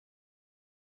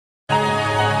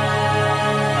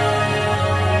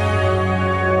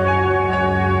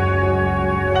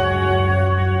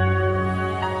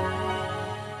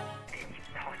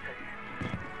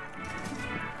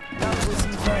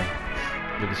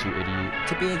you idiot.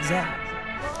 To be exact.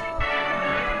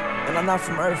 And I'm not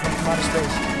from Earth, I'm from outer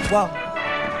space. Well,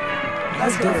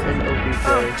 let's do it.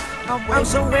 I'm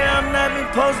somewhere I'm not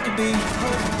supposed to be.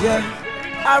 Yeah.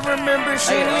 I remember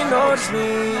she didn't notice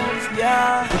me,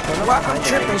 yeah. While I'm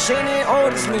tripping, she didn't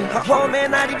notice me. Her whole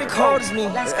man not even cold as me.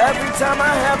 Every time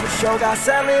I have a show, got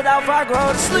sell it out if I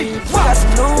grow to sleep. We got some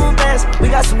new bands, we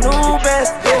got some new bands,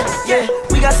 yeah, yeah.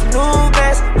 We got some new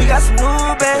bands, we got some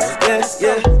new bands, yeah,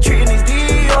 yeah. Treating these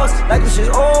Dios like this is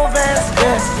old vans,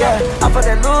 yeah, yeah. I fuck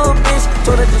that little bitch,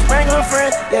 told her just bring her friend,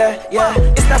 yeah,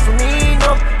 yeah. It's not for me,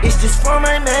 no, it's just for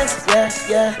my mans, yeah,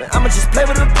 yeah. I'ma just play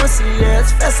with the pussy, yeah, as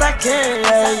fast I can, yeah.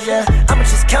 Yeah, I'ma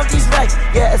just count these racks,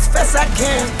 yeah, as fast I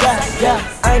can, yeah,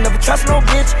 yeah. I ain't never trust no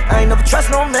bitch, I ain't never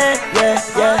trust no man, yeah,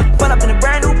 yeah. Pull up in a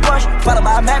brand new Porsche, followed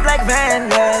by a matte black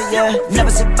van, yeah, yeah. Never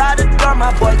sit by the door,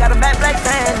 my boy got a matte black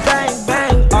van, bang,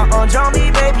 bang. John Lee,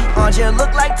 baby, just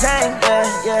look like Tang, yeah,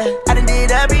 yeah. I done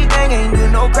did everything, ain't do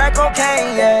no crack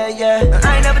cocaine, yeah, yeah.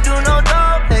 I ain't never do no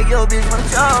dope, make your bitch wanna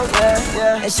choke, yeah,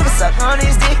 yeah. And she can suck on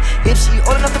his dick if she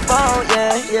old enough to bone,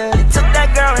 yeah, yeah. Took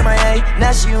that girl in my A,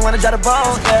 now she wanna drop the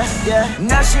ball, yeah, yeah.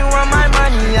 Now she want my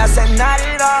money, I said not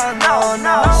at all, no,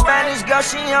 no. Spanish girl,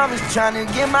 she on me, tryna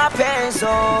get my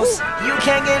pesos. You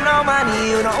can't get no money,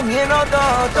 you don't get no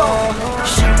dough.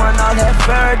 She want all that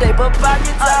birthday, but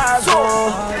pocket ties,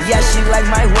 oh. Yeah, she like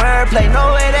my wordplay,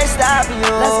 no way they stopping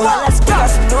you. Let's go. We got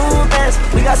some new bands,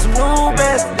 we got some new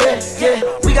bands, yeah, yeah.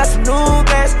 We got some new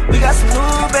bands, we got some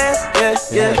new bands, yeah,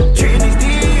 yeah. Treating these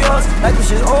Dios like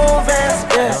this is old vans,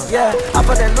 yeah, yeah. I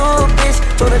fuck that little bitch,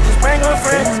 told her just bring her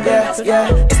friends, yeah,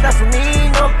 yeah. It's not for me,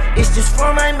 no, it's just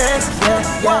for my mans, yeah,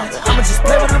 yeah. I'ma just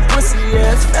play with the pussy,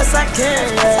 yeah, as fast I can,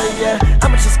 yeah, yeah.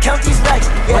 I'ma just count these racks,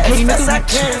 yeah, as fast I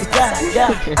can, yeah,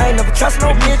 yeah. I ain't never trust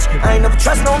no bitch, I ain't never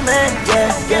trust no man, yeah,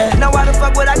 yeah. Now why the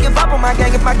fuck would I give up on my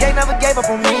gang if my gang never gave up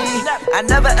on me? I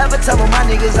never ever tell on my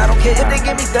niggas, I don't care if they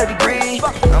give me 30 degrees.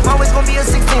 I'm always gonna be a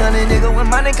 1600 nigga when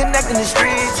mine ain't connecting the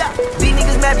streets. These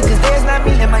niggas mad because theirs not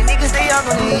me, and my niggas they all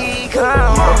gonna eat. Come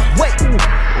on, wait.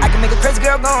 I can make a crazy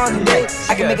girl go on a date.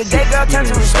 I can make a gay girl turn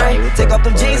to a straight. Take off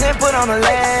them jeans and put on a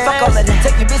leg. Fuck all of that.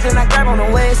 Take your bitch and I grab on the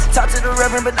waist. Talk to the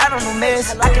reverend, but I don't know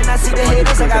miss. I cannot see the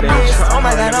haters, I got missed. Oh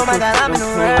my god, I'm in the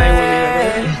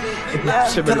rain.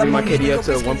 Shit better be my KD up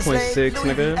to 1.6,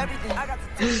 nigga.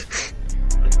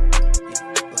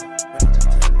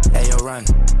 Hey, yo, run.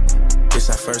 This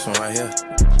our first one right here.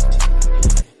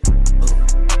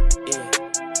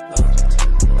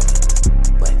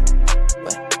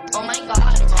 Oh my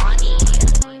god, Ronnie.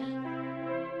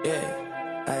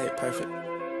 Yeah, alright, perfect.